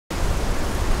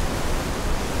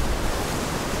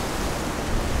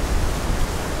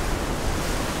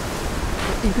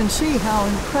you can see how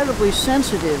incredibly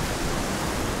sensitive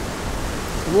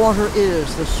water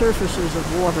is, the surfaces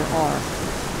of water are.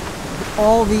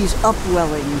 All these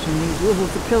upwellings and these little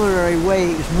capillary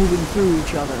waves moving through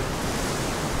each other.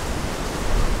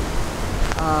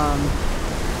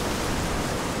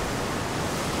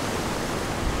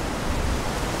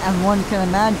 And one can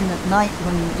imagine at night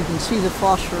when you can see the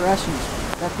phosphorescence,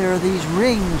 that there are these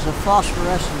rings of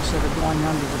phosphorescence that are going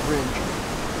under the bridge.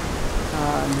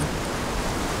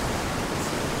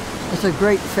 It's a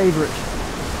great favorite.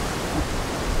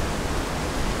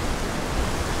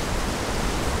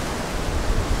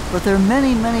 But there are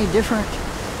many, many different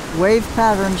wave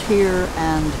patterns here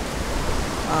and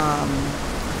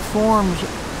forms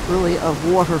really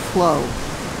of water flow.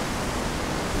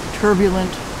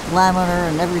 Turbulent, laminar,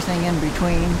 and everything in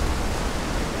between.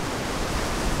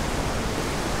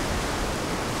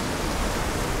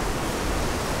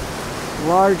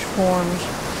 Large forms,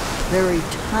 very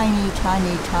tiny,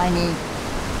 tiny, tiny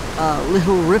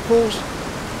little ripples.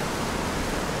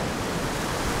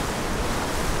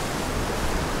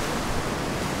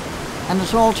 And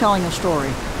it's all telling a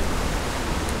story.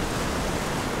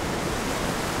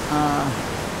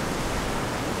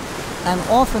 And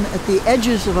often at the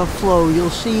edges of a flow,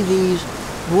 you'll see these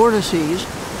vortices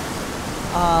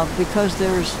because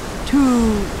there's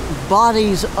two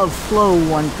bodies of flow,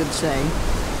 one could say,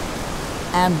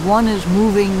 and one is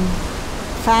moving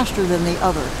faster than the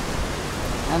other.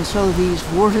 And so these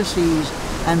vortices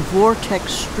and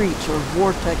vortex streets or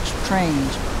vortex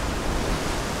trains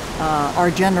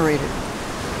are generated.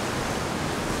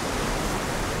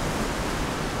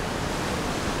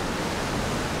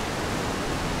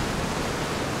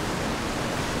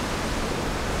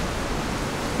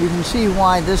 You can see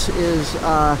why this is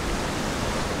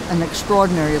an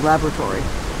extraordinary laboratory.